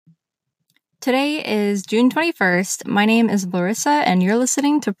Today is June 21st. My name is Larissa, and you're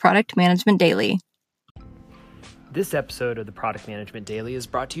listening to Product Management Daily. This episode of the Product Management Daily is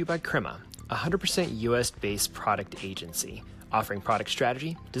brought to you by Crema, a 100% US-based product agency offering product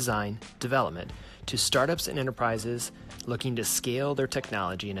strategy, design, development to startups and enterprises looking to scale their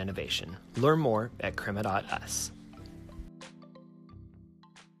technology and innovation. Learn more at crema.us.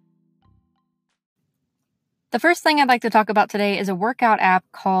 The first thing I'd like to talk about today is a workout app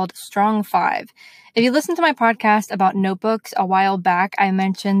called Strong5. If you listened to my podcast about notebooks a while back, I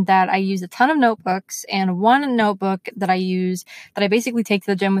mentioned that I use a ton of notebooks, and one notebook that I use that I basically take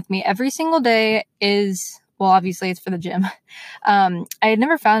to the gym with me every single day is, well, obviously it's for the gym. I had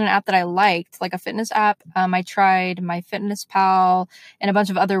never found an app that I liked, like a fitness app. I tried MyFitnessPal and a bunch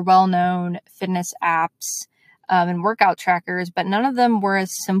of other well-known fitness apps and workout trackers, but none of them were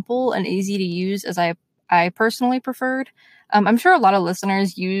as simple and easy to use as I personally preferred. I'm sure a lot of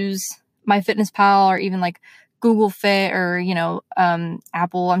listeners use MyFitnessPal or even like Google Fit or,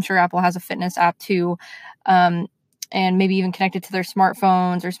 Apple. I'm sure Apple has a fitness app too. And maybe even connected to their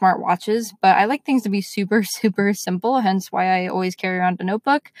smartphones or smartwatches. But I like things to be super, super simple, hence why I always carry around a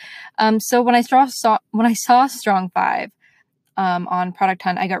notebook. So when I saw Strong5, on Product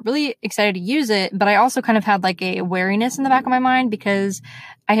Hunt, I got really excited to use it, but I also kind of had like a wariness in the back of my mind because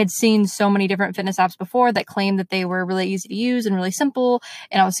I had seen so many different fitness apps before that claimed that they were really easy to use and really simple,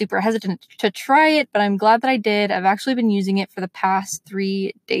 and I was super hesitant to try it, but I'm glad that I did. I've actually been using it for the past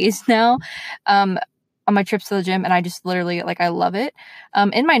 3 days now. On my trips to the gym, and I just literally, I love it.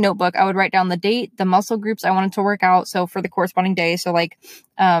 In my notebook, I would write down the date, the muscle groups I wanted to work out, so for the corresponding day. So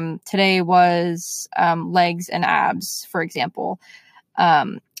today was legs and abs, for example.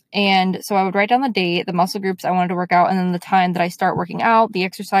 And so I would write down the date, the muscle groups I wanted to work out, and then the time that I start working out, the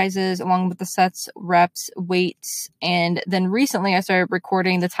exercises, along with the sets, reps, weights. And then recently I started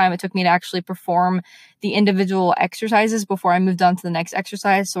recording the time it took me to actually perform the individual exercises before I moved on to the next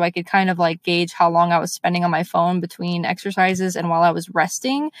exercise. So I could kind of gauge how long I was spending on my phone between exercises and while I was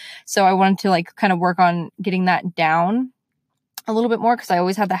resting. So I wanted to kind of work on getting that down a little bit more, because I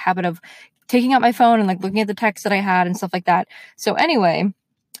always had the habit of taking out my phone and looking at the text that I had and stuff like that. So anyway,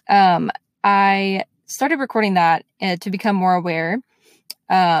 I started recording that to become more aware.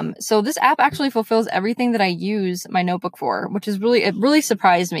 So this app actually fulfills everything that I use my notebook for, which is it really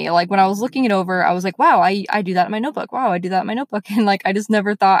surprised me. When I was looking it over, I was like, wow, I do that in my notebook. Wow, I do that in my notebook. And I just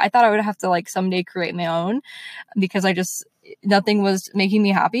never thought, I thought I would have to someday create my own, because nothing was making me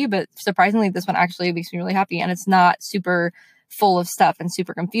happy. But surprisingly, this one actually makes me really happy, and it's not super full of stuff and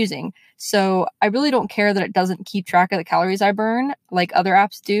super confusing. So I really don't care that it doesn't keep track of the calories I burn like other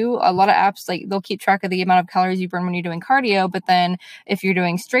apps do. A lot of apps, they'll keep track of the amount of calories you burn when you're doing cardio, but then if you're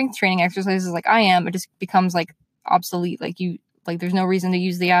doing strength training exercises like I am, it just becomes obsolete. There's no reason to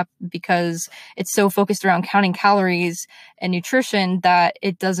use the app because it's so focused around counting calories and nutrition that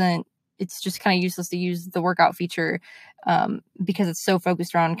it's just kind of useless to use the workout feature because it's so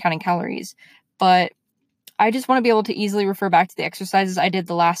focused around counting calories. But I just want to be able to easily refer back to the exercises I did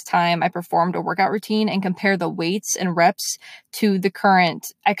the last time I performed a workout routine and compare the weights and reps to the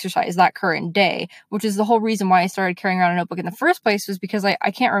current exercise that current day, which is the whole reason why I started carrying around a notebook in the first place, was because I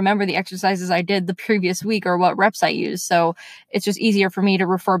can't remember the exercises I did the previous week or what reps I used. So it's just easier for me to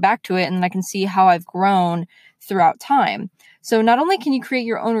refer back to it, and then I can see how I've grown throughout time. So not only can you create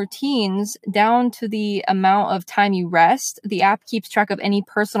your own routines down to the amount of time you rest, the app keeps track of any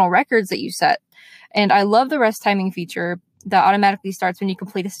personal records that you set. And I love the rest timing feature that automatically starts when you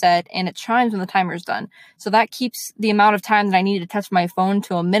complete a set, and it chimes when the timer is done. So that keeps the amount of time that I need to touch my phone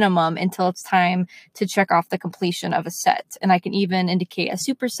to a minimum until it's time to check off the completion of a set. And I can even indicate a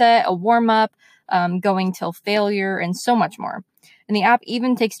superset, a warm-up, going till failure, and so much more. And the app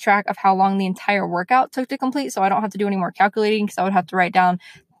even takes track of how long the entire workout took to complete, so I don't have to do any more calculating, because I would have to write down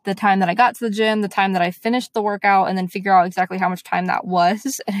the time that I got to the gym, the time that I finished the workout, and then figure out exactly how much time that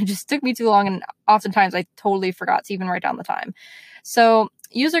was. And it just took me too long, and oftentimes I totally forgot to even write down the time. So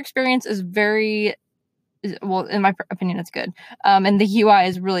user experience is well, in my opinion, it's good. And the UI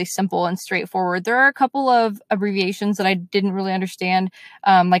is really simple and straightforward. There are a couple of abbreviations that I didn't really understand,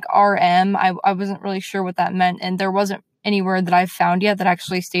 like RM. I wasn't really sure what that meant, and there wasn't anywhere that I've found yet that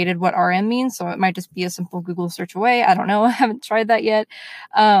actually stated what RM means. So it might just be a simple Google search away. I don't know. I haven't tried that yet.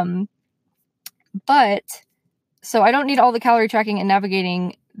 But so I don't need all the calorie tracking and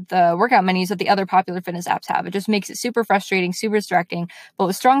navigating the workout menus that the other popular fitness apps have. It just makes it super frustrating, super distracting. But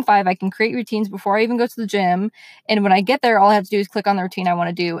with Strong5, I can create routines before I even go to the gym. And when I get there, all I have to do is click on the routine I want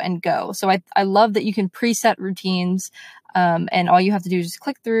to do and go. So I love that you can preset routines, and all you have to do is just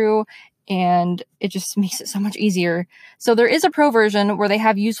click through and it just makes it so much easier. So there is a pro version where they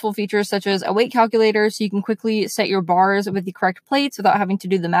have useful features such as a weight calculator, so you can quickly set your bars with the correct plates without having to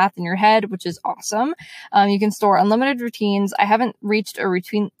do the math in your head, which is awesome. You can store unlimited routines. I haven't reached a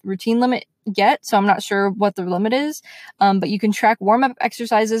routine limit yet, so I'm not sure what the limit is, but you can track warm-up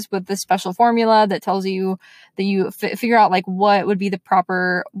exercises with this special formula that tells you that you figure out like what would be the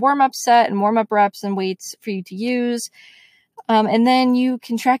proper warm-up set and warm-up reps and weights for you to use. And then you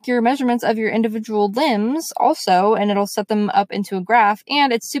can track your measurements of your individual limbs also, and it'll set them up into a graph,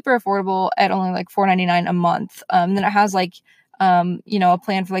 and it's super affordable at only like $4.99 a month. Then it has like, a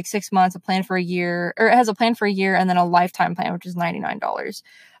plan for like 6 months, a plan for a year, or it has a plan for a year and then a lifetime plan, which is $99.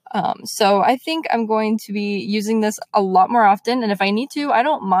 So I think I'm going to be using this a lot more often. And if I need to, I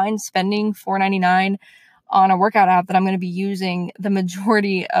don't mind spending $4.99 on a workout app that I'm going to be using the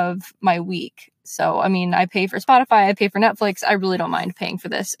majority of my week. So, I mean, I pay for Spotify, I pay for Netflix. I really don't mind paying for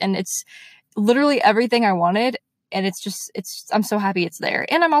this. And it's literally everything I wanted. And I'm so happy it's there.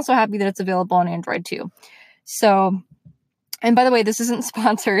 And I'm also happy that it's available on Android too. So, and by the way, this isn't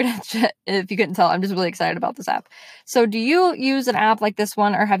sponsored. If you couldn't tell, I'm just really excited about this app. So do you use an app like this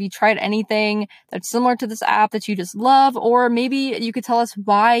one, or have you tried anything that's similar to this app that you just love? Or maybe you could tell us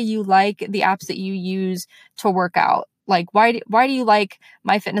why you like the apps that you use to work out. Like, why do you like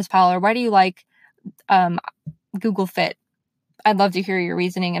MyFitnessPal, or why do you like Google Fit? I'd love to hear your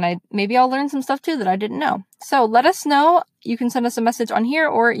reasoning, and maybe I'll learn some stuff too that I didn't know. So let us know. You can send us a message on here,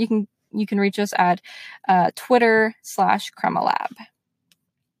 or you can reach us at Twitter/CremaLab.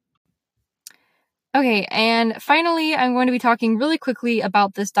 Okay, and finally, I'm going to be talking really quickly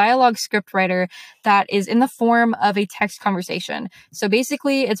about this dialogue script writer that is in the form of a text conversation. So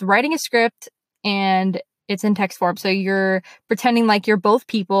basically, it's writing a script and it's in text form. So you're pretending like you're both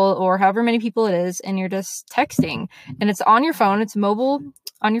people, or however many people it is, and you're just texting. And it's on your phone. It's mobile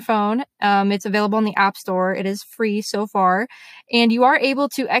on your phone. It's available in the App Store. It is free so far. And you are able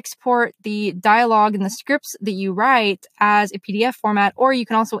to export the dialogue and the scripts that you write as a PDF format, or you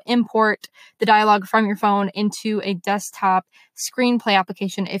can also import the dialogue from your phone into a desktop screenplay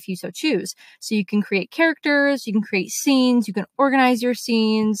application if you so choose. So you can create characters, you can create scenes, you can organize your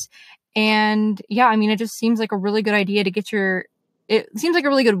scenes. And yeah, I mean, it just seems like a really good idea to it seems like a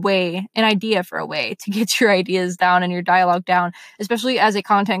really good way, an idea for a way to get your ideas down and your dialogue down, especially as a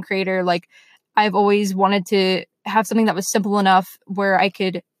content creator. Like, I've always wanted to have something that was simple enough where I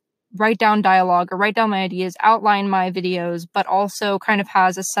could write down dialogue or write down my ideas, outline my videos, but also kind of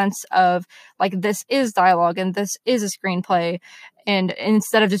has a sense of like, this is dialogue and this is a screenplay. And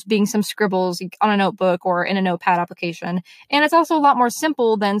instead of just being some scribbles on a notebook or in a notepad application. And it's also a lot more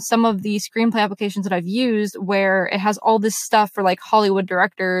simple than some of the screenplay applications that I've used, where it has all this stuff for like Hollywood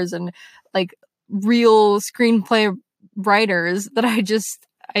directors and like real screenplay writers that I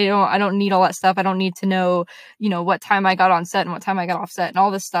don't need all that stuff. I don't need to know, what time I got on set and what time I got off set and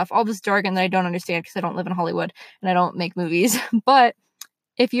all this stuff, all this jargon that I don't understand because I don't live in Hollywood and I don't make movies. But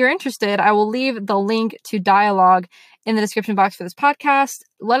if you're interested, I will leave the link to Dialogue in the description box for this podcast.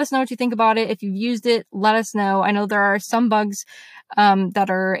 Let us know what you think about it. If you've used it, let us know. I know there are some bugs that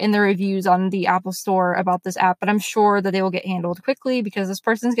are in the reviews on the Apple Store about this app, but I'm sure that they will get handled quickly because this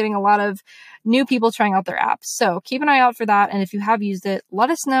person's getting a lot of new people trying out their apps. So keep an eye out for that. And if you have used it,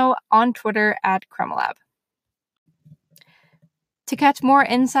 let us know on Twitter at CremaLab. To catch more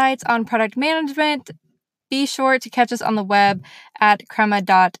insights on product management, be sure to catch us on the web at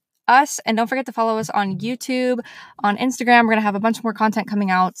crema.us. And don't forget to follow us on YouTube, on Instagram. We're going to have a bunch more content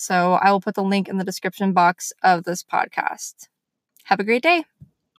coming out. So I will put the link in the description box of this podcast. Have a great day.